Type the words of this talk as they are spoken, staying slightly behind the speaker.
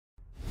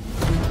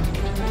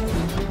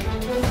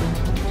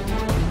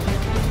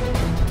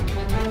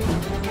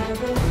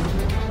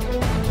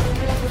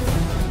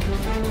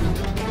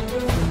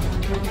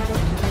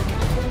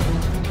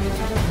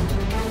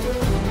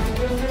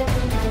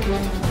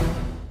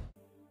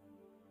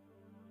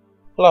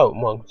Hello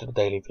and welcome to the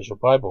Daily Visual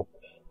Bible.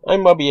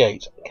 I'm Robbie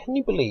Yates. Can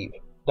you believe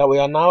that we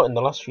are now in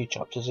the last few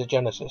chapters of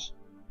Genesis?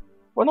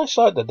 When I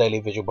started the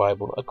Daily Visual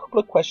Bible, a couple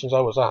of questions I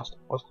was asked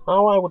was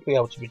how I would be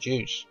able to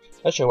produce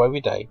a show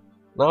every day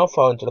and how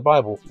far into the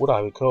Bible would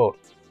I record.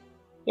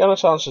 The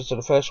honest answer to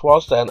the first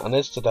was then and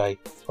is today,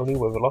 only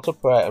with a lot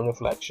of prayer and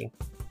reflection.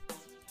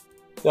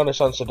 The honest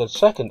answer to the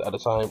second at the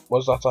time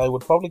was that I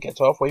would probably get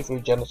halfway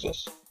through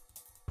Genesis.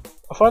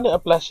 I find it a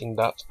blessing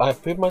that I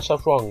have proved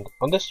myself wrong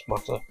on this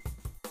matter,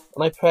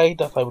 and I pray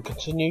that I will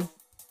continue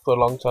for a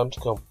long time to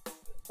come.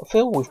 I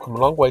feel we've come a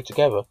long way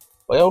together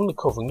by only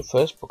covering the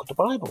first book of the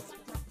Bible.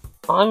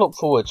 I look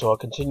forward to our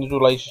continued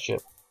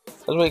relationship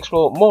as we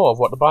explore more of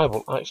what the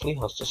Bible actually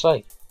has to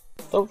say.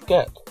 Don't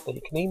forget that you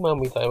can email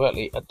me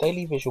directly at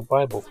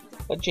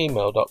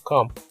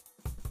dailyvisualbible@gmail.com,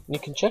 and you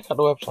can check out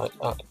the website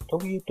at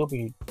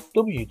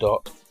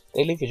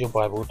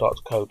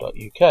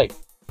www.dailyvisualbible.co.uk.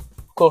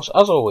 Of course,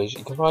 as always,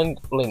 you can find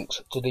links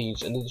to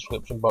these in the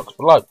description box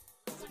below.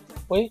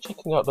 While you're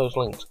checking out those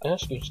links, I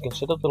ask you to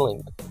consider the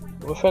link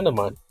of a friend of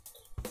mine.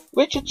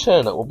 Richard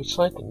Turner will be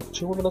cycling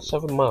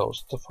 207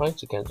 miles to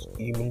fight against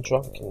human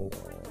trafficking.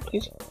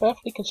 Please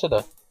carefully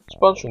consider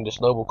sponsoring this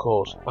noble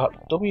cause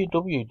at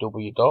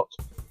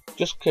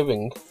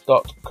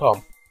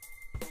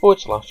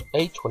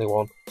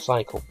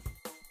www.justgiving.com/A21cycle.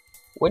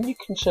 When you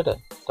consider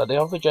that the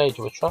average age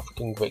of a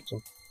trafficking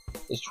victim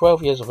is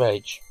 12 years of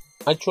age,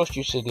 I trust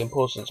you see the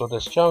importance of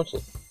this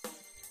charity.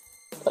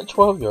 That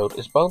 12-year-old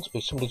is bound to be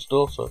somebody's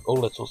daughter or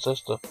little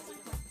sister.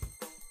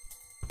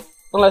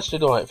 Now let's do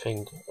the right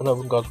thing and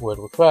open God's word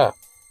with prayer.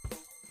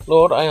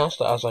 Lord, I ask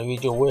that as I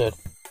read your word,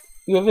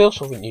 you reveal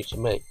something new to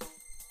me.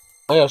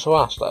 I also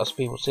ask that as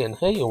people see and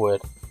hear your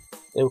word,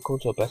 they will come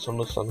to a better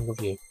understanding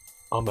of you.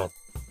 Amen.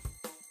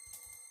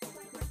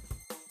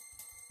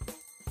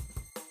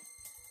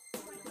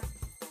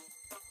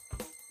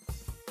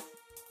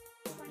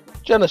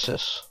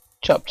 Genesis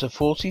chapter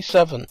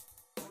 47.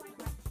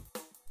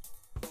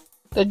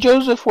 Then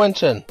Joseph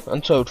went in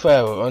and told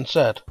Pharaoh and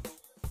said,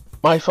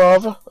 My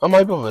father and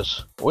my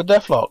brothers, with their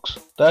flocks,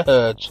 their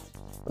herds,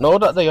 and all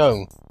that they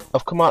own,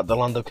 have come out of the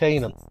land of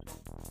Canaan.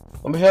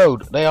 And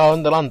behold, they are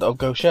in the land of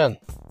Goshen.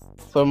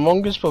 From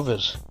among his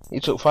brothers he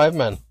took 5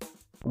 men,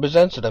 and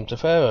presented them to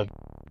Pharaoh.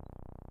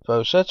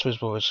 Pharaoh said to his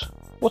brothers,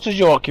 What is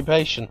your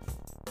occupation?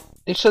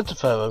 They said to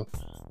Pharaoh,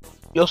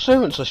 Your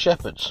servants are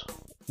shepherds,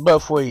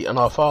 both we and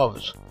our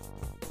fathers.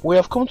 We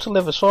have come to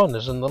live as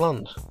foreigners in the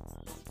land,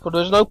 for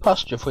there is no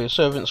pasture for your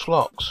servants'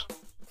 flocks.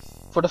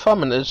 For the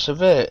famine is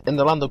severe in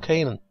the land of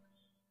Canaan.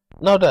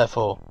 Now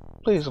therefore,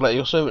 please let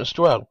your servants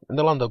dwell in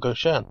the land of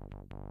Goshen.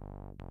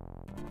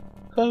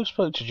 Pharaoh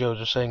spoke to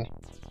Joseph, saying,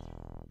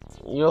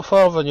 Your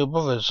father and your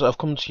brothers have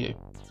come to you.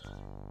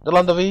 The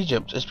land of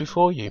Egypt is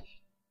before you.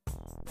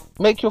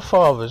 Make your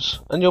fathers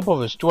and your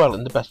brothers dwell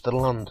in the best of the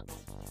land.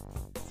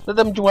 Let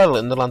them dwell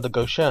in the land of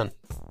Goshen.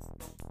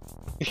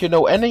 If you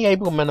know any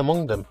able men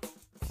among them,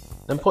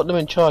 then put them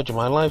in charge of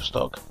my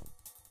livestock.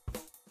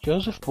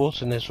 Joseph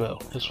brought in Israel,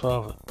 his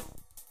father,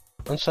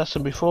 and set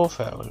him before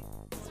Pharaoh.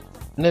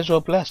 And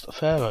Israel blessed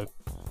Pharaoh.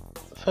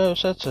 Pharaoh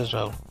said to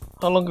Israel,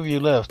 How long have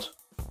you lived?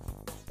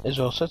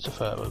 Israel said to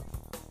Pharaoh,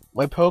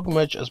 My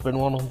pilgrimage has been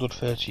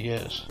 130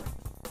 years.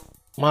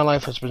 My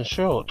life has been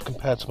short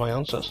compared to my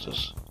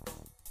ancestors.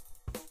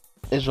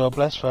 Israel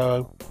blessed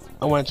Pharaoh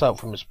and went out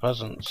from his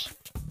presence.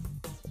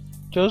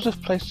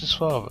 Joseph placed his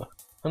father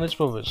and his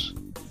brothers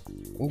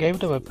and gave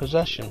them a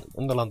possession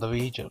in the land of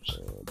Egypt,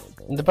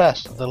 in the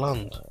best of the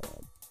land,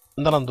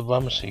 in the land of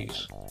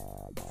Ramesses,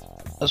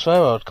 as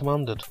Pharaoh had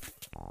commanded.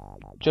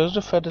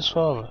 Joseph fed his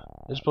father,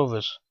 his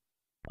brothers,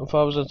 and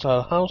Pharaoh's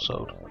entire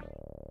household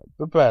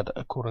with bread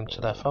according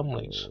to their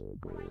families.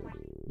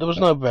 There was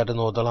no bread in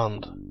all the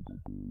land,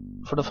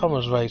 for the famine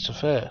was very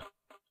severe,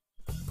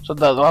 so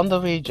that the land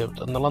of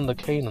Egypt and the land of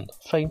Canaan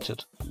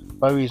fainted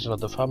by reason of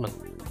the famine.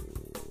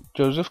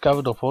 Joseph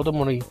gathered up all the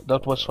money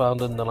that was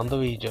found in the land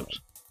of Egypt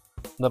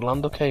and the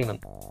land of Canaan,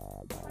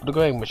 for the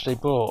grain which they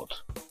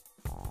brought.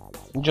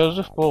 And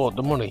Joseph brought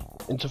the money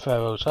into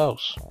Pharaoh's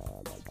house.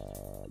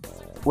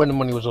 When the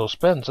money was all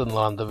spent in the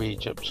land of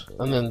Egypt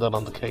and in the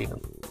land of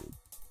Canaan,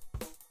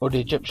 all the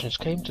Egyptians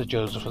came to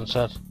Joseph and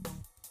said,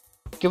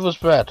 Give us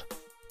bread.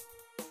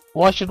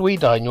 Why should we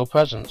die in your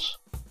presence?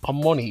 Our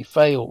money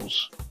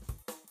fails.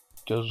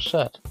 Joseph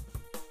said,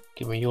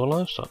 Give me your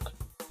livestock,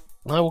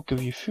 and I will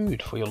give you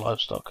food for your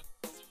livestock,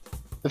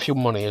 if your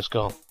money is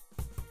gone.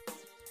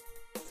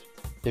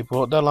 They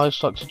brought their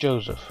livestock to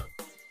Joseph,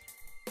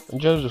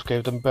 and Joseph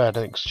gave them bread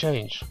in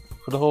exchange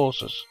for the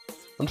horses,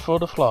 and for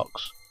the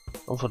flocks,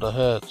 and for the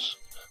herds,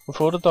 and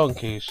for the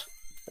donkeys,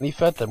 and he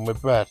fed them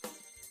with bread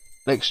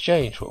in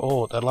exchange for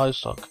all their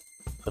livestock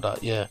for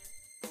that year.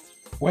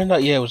 When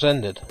that year was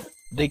ended,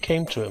 they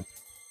came to him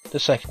the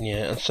second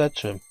year and said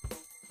to him,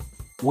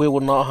 We will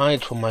not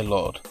hide from my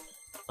lord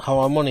how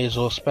our money is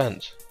all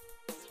spent,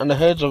 and the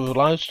herds of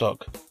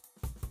livestock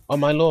are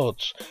my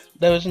lord's.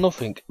 There is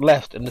nothing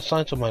left in the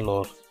sight of my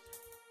lord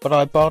but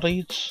our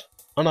bodies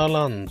and our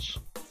lands.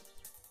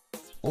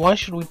 Why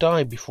should we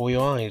die before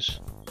your eyes,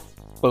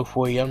 both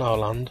we and our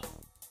land?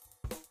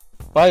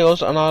 Buy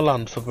us and our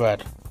land for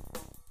bread,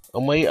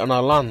 and we and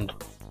our land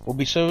will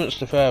be servants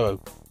to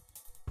Pharaoh.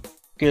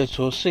 Give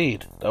to us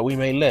seed, that we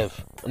may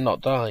live and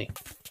not die,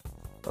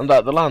 and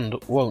that the land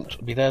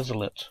won't be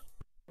desolate.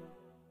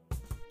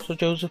 So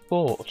Joseph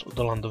bought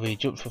the land of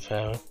Egypt for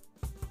Pharaoh.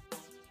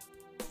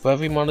 For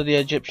every man of the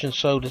Egyptians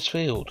sowed his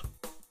field,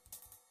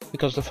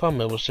 because the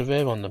famine was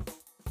severe on them,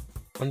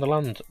 and the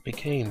land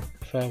became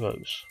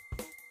Pharaoh's.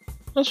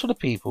 As for the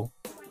people,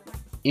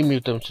 he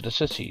moved them to the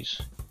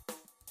cities,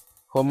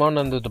 from one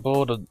end of the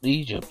border of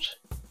Egypt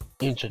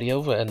into the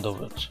other end of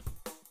it.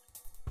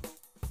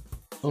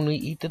 Only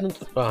he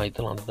didn't buy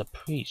the land of the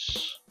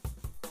priests,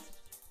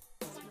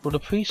 for the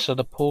priests had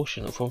a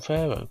portion from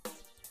Pharaoh,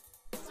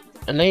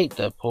 and ate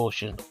their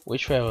portion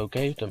which Pharaoh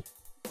gave them.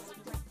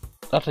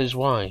 That is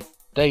why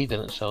they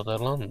didn't sell their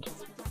land.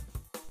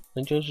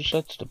 Then Joseph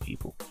said to the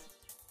people,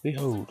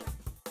 Behold,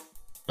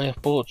 I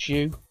have bought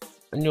you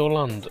and your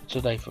land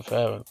today for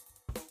Pharaoh.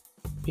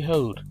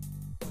 Behold,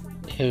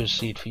 here is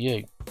seed for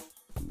you,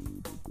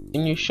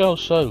 and you shall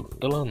sow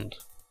the land.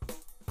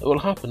 It will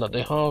happen at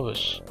the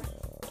harvest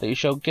that you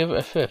shall give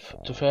a fifth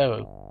to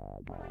Pharaoh.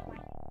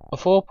 The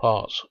 4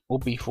 parts will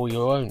be for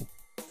your own,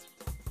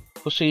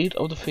 for seed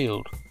of the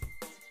field,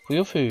 for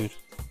your food,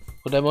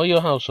 for them or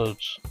your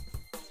households,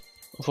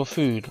 and for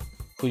food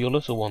for your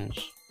little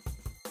ones.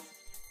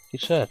 He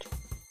said,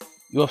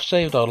 You have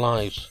saved our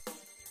lives.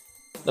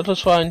 Let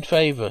us find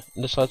favour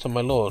in the sight of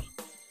my Lord,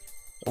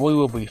 and we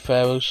will be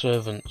Pharaoh's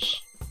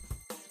servants.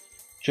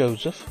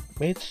 Joseph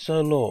made it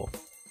a law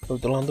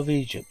of the land of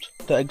Egypt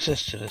that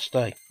exists to this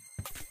day,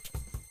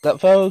 that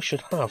Pharaoh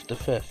should have the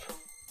fifth.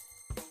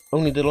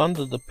 Only the land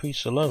of the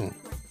priests alone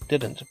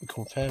didn't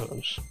become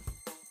Pharaoh's.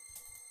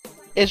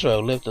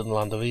 Israel lived in the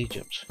land of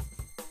Egypt,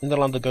 in the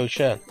land of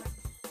Goshen,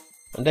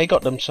 and they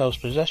got themselves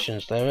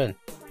possessions therein,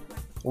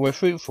 and were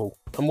fruitful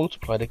and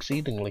multiplied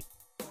exceedingly.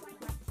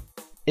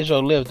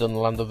 Israel lived in the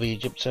land of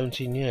Egypt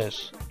 17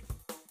 years.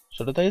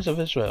 So the days of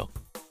Israel,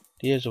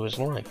 the years of his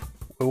life,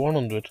 were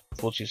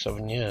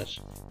 147 years.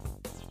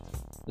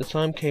 The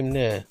time came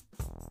near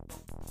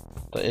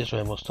that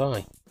Israel must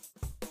die.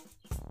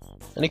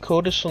 And he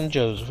called his son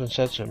Joseph and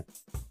said to him,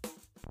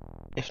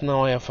 If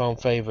now I have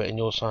found favour in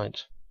your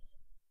sight,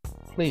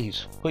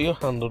 please put your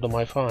hand under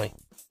my thigh,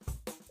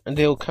 and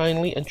deal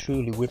kindly and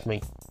truly with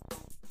me.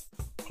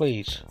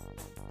 Please,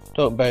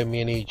 don't bury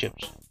me in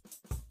Egypt.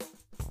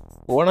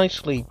 But when I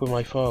sleep with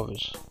my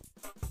fathers,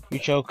 you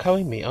shall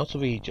carry me out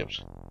of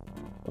Egypt,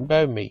 and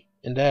bury me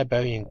in their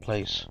burying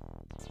place.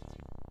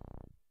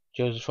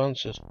 Joseph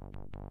answered,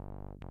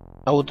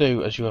 I will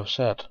do as you have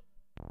said.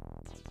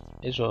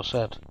 Israel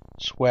said,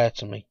 Swear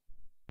to me.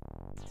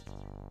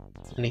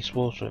 And he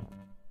swore to him.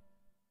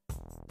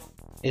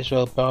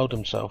 Israel bowed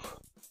himself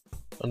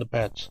on the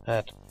bed's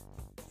head.